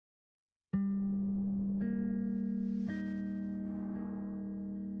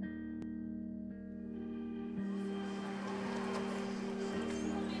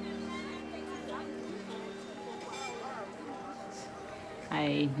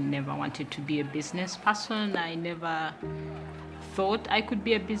I never wanted to be a business person. I never thought I could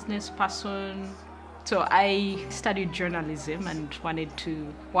be a business person. So I studied journalism and wanted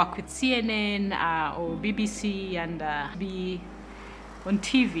to work with CNN or BBC and be on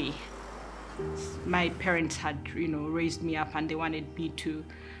TV. My parents had, raised me up and they wanted me to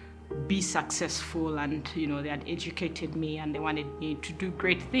be successful, and they had educated me and they wanted me to do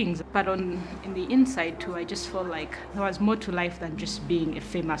great things. But in the inside too, I just felt like there was more to life than just being a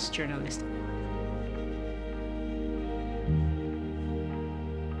famous journalist.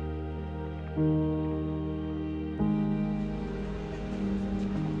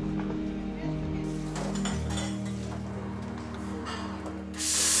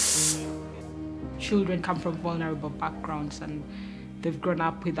 Children come from vulnerable backgrounds and they've grown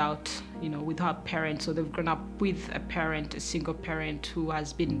up without parents, or they've grown up with a single parent who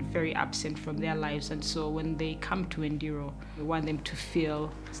has been very absent from their lives. And so when they come to Endiro, we want them to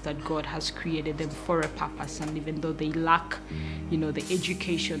feel that God has created them for a purpose. And even though they lack, the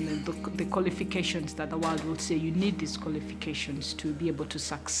education and the qualifications that the world will say you need these qualifications to be able to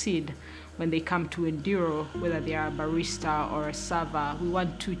succeed, when they come to Endiro, whether they are a barista or a server, we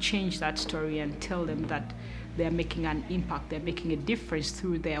want to change that story and tell them that they're making an impact, they're making a difference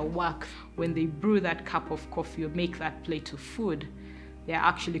through their work. When they brew that cup of coffee or make that plate of food, they're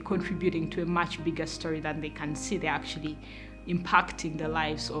actually contributing to a much bigger story than they can see. They're actually impacting the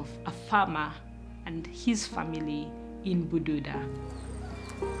lives of a farmer and his family in Bududa.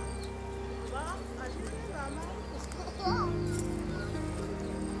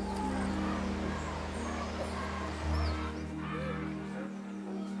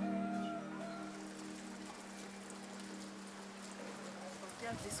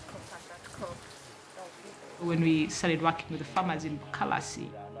 When we started working with the farmers in Kalasi,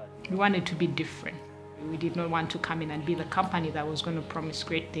 we wanted to be different. We did not want to come in and be the company that was going to promise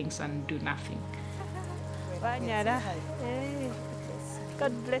great things and do nothing.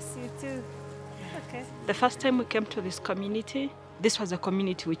 God bless you too. Okay. The first time we came to this community, this was a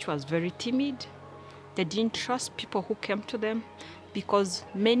community which was very timid. They didn't trust people who came to them because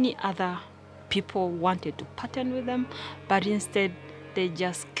many other people wanted to partner with them, but instead they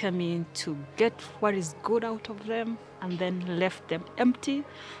just came in to get what is good out of them and then left them empty.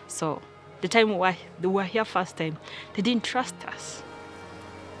 So the time they were here first time, they didn't trust us.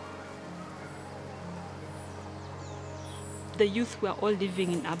 The youth were all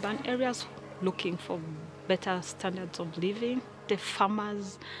living in urban areas, looking for better standards of living. The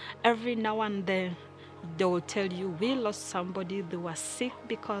farmers, every now and then, they will tell you, we lost somebody, they were sick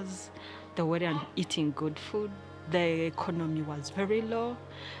because they weren't eating good food. The economy was very low.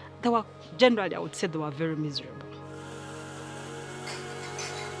 They were, generally, I would say they were very miserable.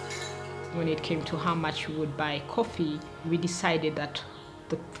 When it came to how much we would buy coffee, we decided that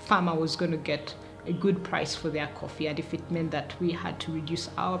the farmer was going to get a good price for their coffee, and if it meant that we had to reduce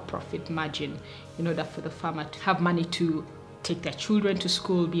our profit margin in order for the farmer to have money to take their children to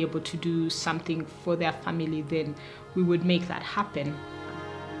school, be able to do something for their family, then we would make that happen.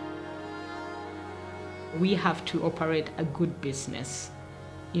 We have to operate a good business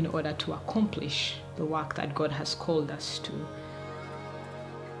in order to accomplish the work that God has called us to.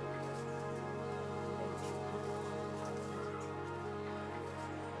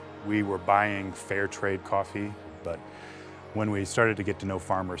 We were buying fair trade coffee, but when we started to get to know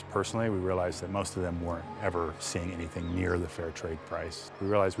farmers personally, we realized that most of them weren't ever seeing anything near the fair trade price. We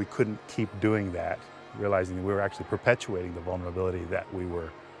realized we couldn't keep doing that, realizing that we were actually perpetuating the vulnerability that we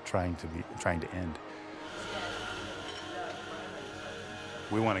were trying to end.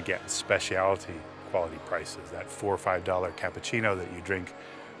 We want to get specialty quality prices, that $4 or $5 cappuccino that you drink.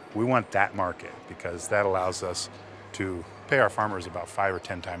 We want that market because that allows us to pay our farmers about 5 or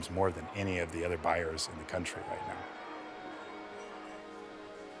 10 times more than any of the other buyers in the country right now.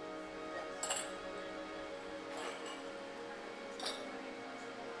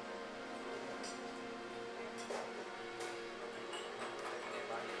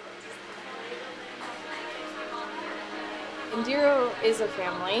 Endiro is a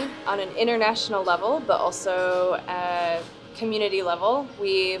family on an international level, but also a community level.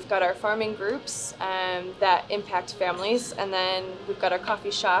 We've got our farming groups that impact families, and then we've got our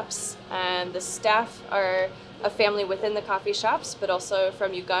coffee shops, and the staff are a family within the coffee shops, but also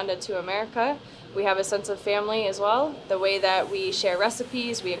from Uganda to America. We have a sense of family as well. The way that we share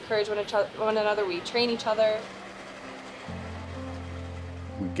recipes, we encourage one another, we train each other.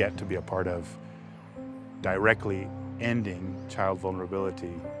 We get to be a part of directly ending child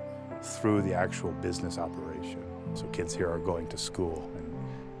vulnerability through the actual business operation. So kids here are going to school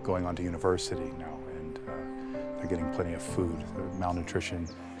and going on to university now, and They're getting plenty of food. The malnutrition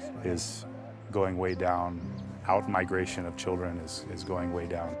is going way down. Out-migration of children is going way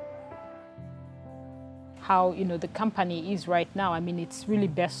down. How, the company is right now, I mean, it's really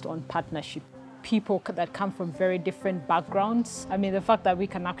based on partnership. People that come from very different backgrounds. I mean, the fact that we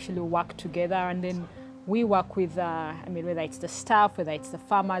can actually work together, and then we work with, whether it's the staff, whether it's the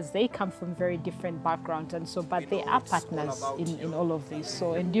farmers, they come from very different backgrounds, and so, but they are partners in all of this.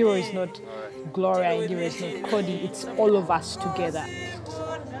 So Endiro is not Gloria, Endiro is not Cody, it's all of us together.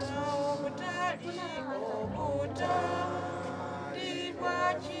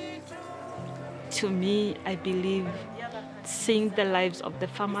 To me, I believe seeing the lives of the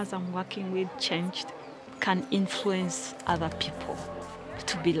farmers I'm working with changed can influence other people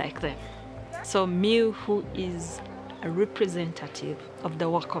to be like them. So me, who is a representative of the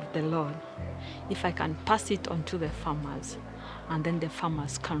work of the Lord, if I can pass it on to the farmers, and then the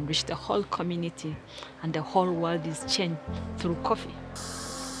farmers can reach the whole community, and the whole world is changed through coffee.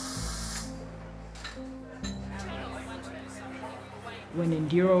 When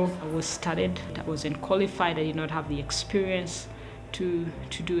Endiro was started, I wasn't qualified. I did not have the experience to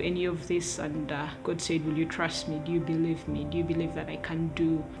do any of this, and God said, will you trust me? Do you believe me? Do you believe that I can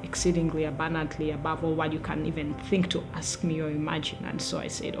do exceedingly abundantly above all what you can even think to ask me or imagine? And so I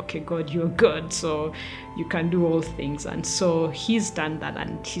said, okay, God, you're good, so you can do all things. And so he's done that,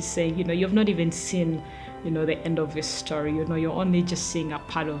 and he's saying, you've not even seen, the end of this story. You're only just seeing a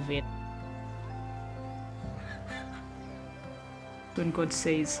part of it. When God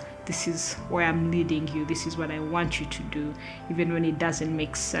says, this is where I'm leading you, this is what I want you to do, even when it doesn't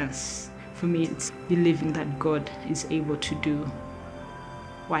make sense, for me it's believing that God is able to do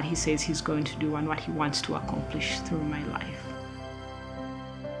what he says he's going to do and what he wants to accomplish through my life.